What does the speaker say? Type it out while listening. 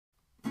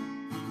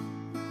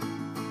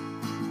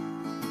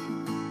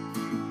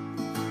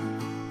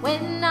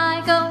When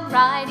I go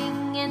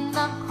riding in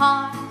the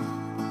car,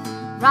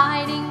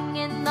 riding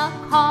in the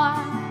car,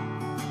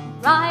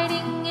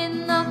 riding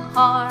in the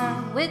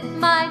car with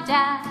my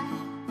dad,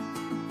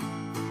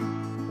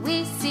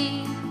 we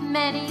see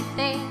many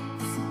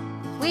things,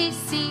 we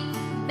see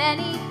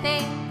many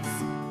things,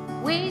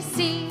 we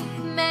see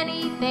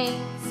many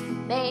things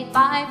made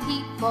by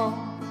people.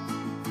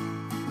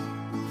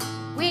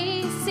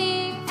 We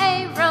see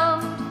a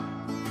road,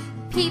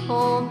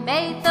 people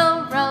made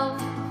the road.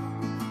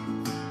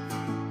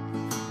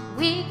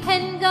 We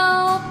can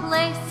go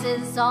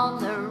places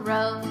on the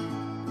road.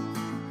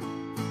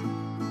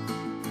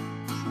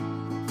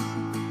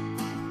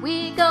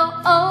 We go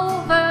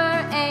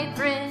over a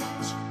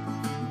bridge,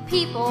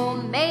 people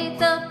made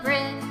the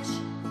bridge.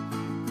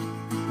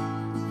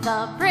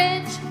 The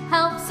bridge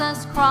helps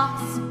us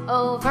cross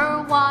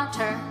over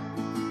water.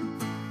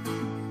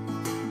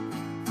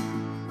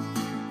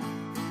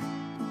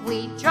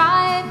 We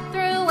drive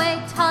through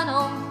a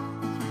tunnel,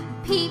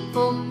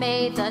 people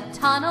made the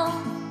tunnel.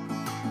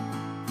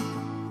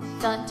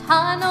 The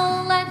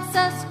tunnel lets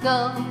us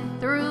go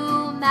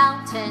through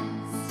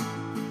mountains.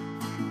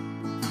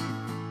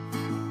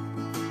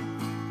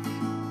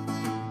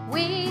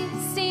 We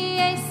see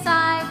a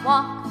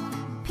sidewalk,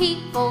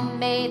 people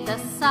made the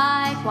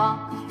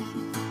sidewalk.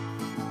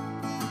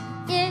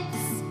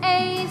 It's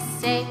a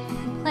safe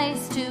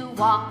place to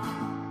walk.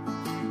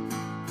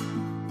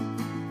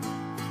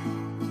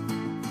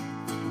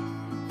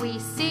 We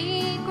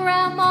see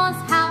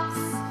Grandma's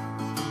house,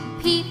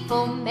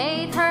 people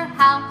made her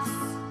house.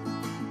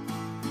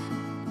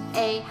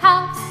 A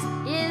house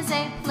is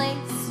a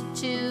place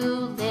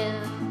to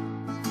live.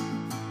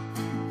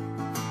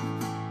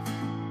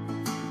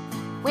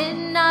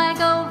 When I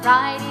go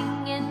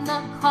riding in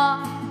the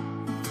car,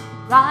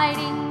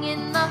 riding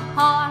in the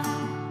car,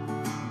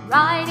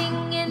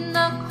 riding in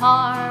the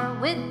car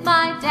with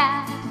my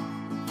dad,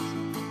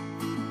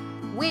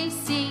 we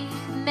see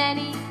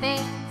many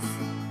things,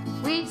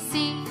 we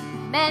see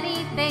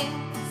many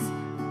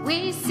things,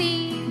 we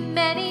see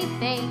many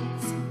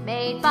things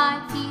made by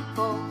people.